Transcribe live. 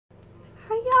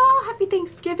Happy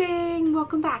Thanksgiving!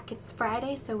 Welcome back. It's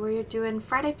Friday, so we're doing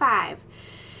Friday 5.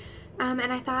 And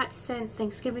I thought since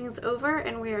Thanksgiving is over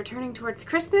and we are turning towards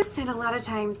Christmas, and a lot of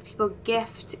times people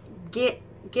gift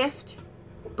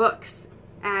books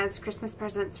as Christmas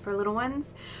presents for little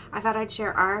ones, I thought I'd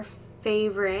share our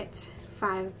favorite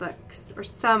 5 books, or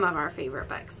some of our favorite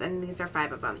books, and these are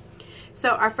 5 of them. So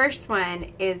our first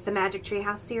one is the Magic Tree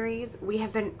House series. We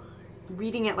have been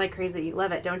reading it like crazy. You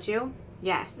love it, don't you?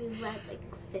 Yes. We read like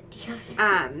 50 of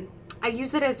them. I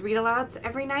use it as read-alouds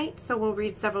every night, so we'll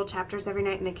read several chapters every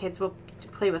night, and the kids will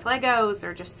play with Legos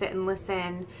or just sit and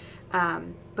listen.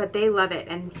 But they love it,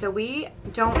 and so we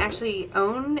don't actually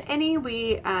own any.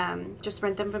 We just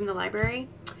rent them from the library,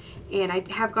 and I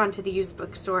have gone to the used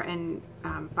bookstore and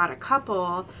bought a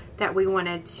couple that we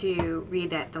wanted to read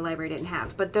that the library didn't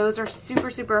have. But those are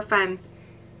super, super fun.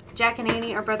 Jack and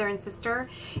Annie are brother and sister,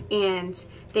 and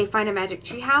they find a magic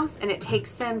tree house, and it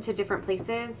takes them to different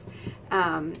places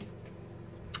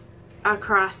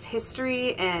across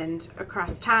history and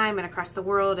across time and across the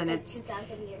world, and like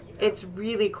 2,000 years ago. It's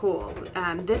really cool.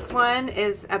 This one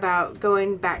is about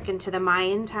going back into the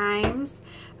Mayan times,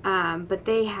 but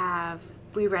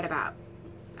we read about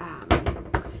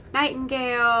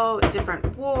Nightingale,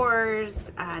 different wars,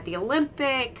 the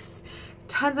Olympics,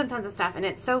 tons and tons of stuff, and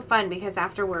it's so fun because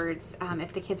afterwards,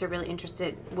 if the kids are really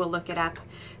interested, we'll look it up.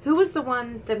 Who was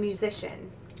the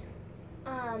musician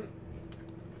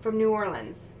from New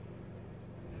Orleans?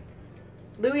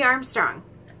 Louis Armstrong.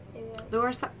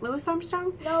 Louis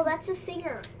Armstrong? No, that's a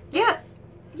singer. Yes.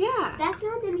 Yeah. That's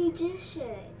not the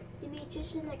musician. The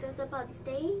musician that goes up on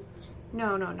stage?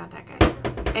 No, not that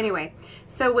guy. Anyway,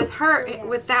 so with her,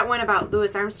 with that one about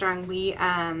Louis Armstrong, we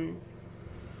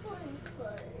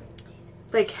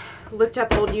like looked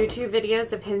up old YouTube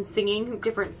videos of him singing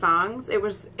different songs. It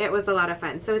was a lot of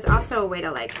fun. So it's also a way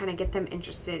to like kind of get them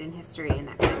interested in history and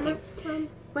that kind of thing.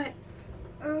 What?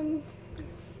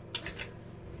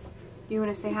 You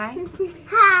want to say hi?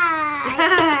 Hi!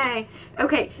 Hi!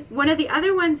 Okay, one of the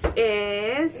other ones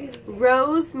is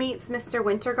Rose Meets Mr.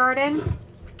 Wintergarten.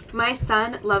 My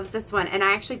son loves this one, and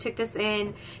I actually took this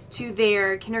in to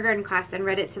their kindergarten class and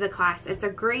read it to the class. It's a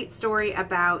great story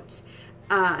about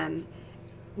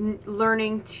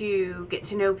learning to get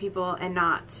to know people and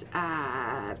not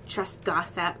trust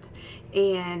gossip,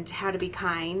 and how to be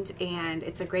kind, and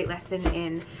it's a great lesson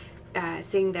in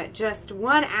seeing that just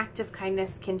one act of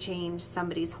kindness can change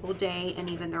somebody's whole day and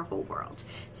even their whole world.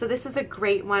 So this is a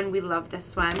great one. We love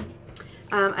this one.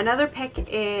 Another pick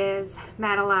is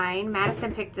Madeline.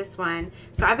 Madison picked this one.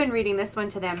 So I've been reading this one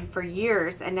to them for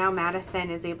years, and now Madison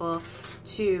is able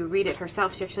to read it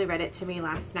herself. She actually read it to me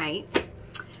last night.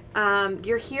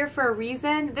 You're Here for a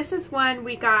Reason. This is one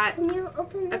we got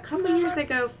a couple years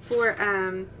ago for,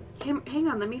 hang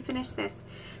on, let me finish this,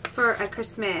 for a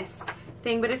Christmas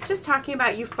thing, but it's just talking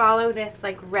about you follow this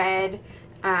like red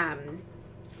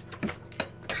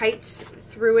kite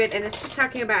through it, and it's just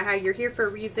talking about how you're here for a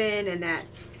reason and that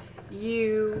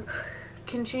you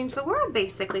can change the world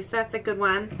basically. So that's a good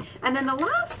one. And then the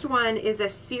last one is a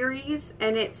series,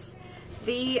 and it's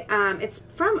the it's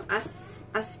from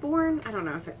Usborne. I don't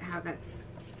know if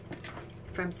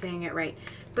I'm saying it right,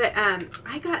 but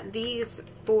I got these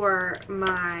for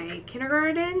my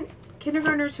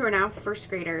kindergartners who are now first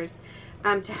graders,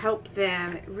 to help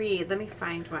them read. Let me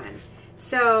find one.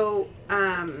 So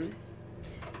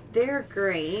they're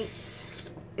great.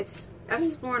 It's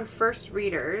Usborne First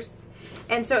Readers,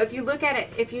 and so if you look at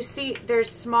it, if you see, there's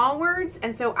small words,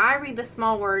 and so I read the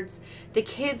small words, the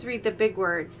kids read the big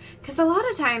words, because a lot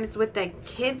of times with the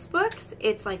kids books,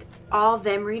 it's like all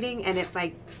them reading, and it's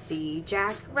like, see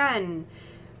Jack run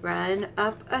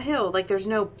up a hill, like there's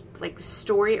no like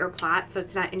story or plot, so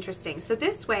it's not interesting. So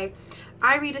this way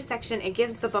I read a section, it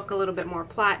gives the book a little bit more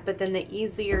plot, but then the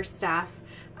easier stuff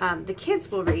the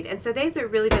kids will read, and so they've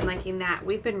really been liking that.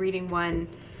 We've been reading one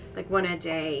a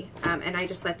day, and I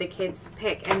just let the kids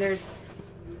pick, and there's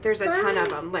a ton of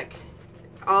them. Look,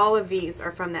 all of these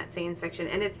are from that same section,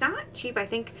 and it's not cheap. I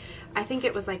think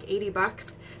it was like 80 bucks,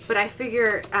 but I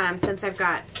figure since I've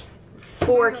got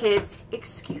 4 kids,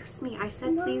 excuse me, I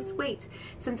said please wait.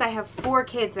 Since I have 4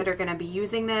 kids that are going to be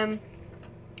using them,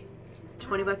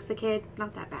 20 bucks a kid,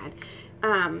 not that bad.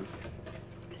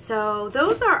 So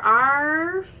those are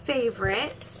our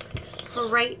favorites for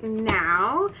right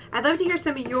now. I'd love to hear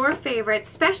some of your favorites,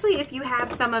 especially if you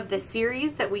have some of the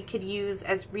series that we could use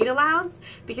as read-alouds,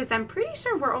 because I'm pretty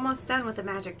sure we're almost done with the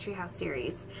Magic Tree House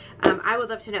series. I would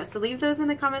love to know, so leave those in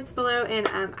the comments below, and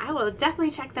I will definitely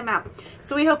check them out.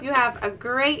 So we hope you have a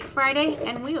great Friday,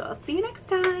 and we will see you next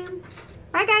time.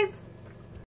 Bye guys!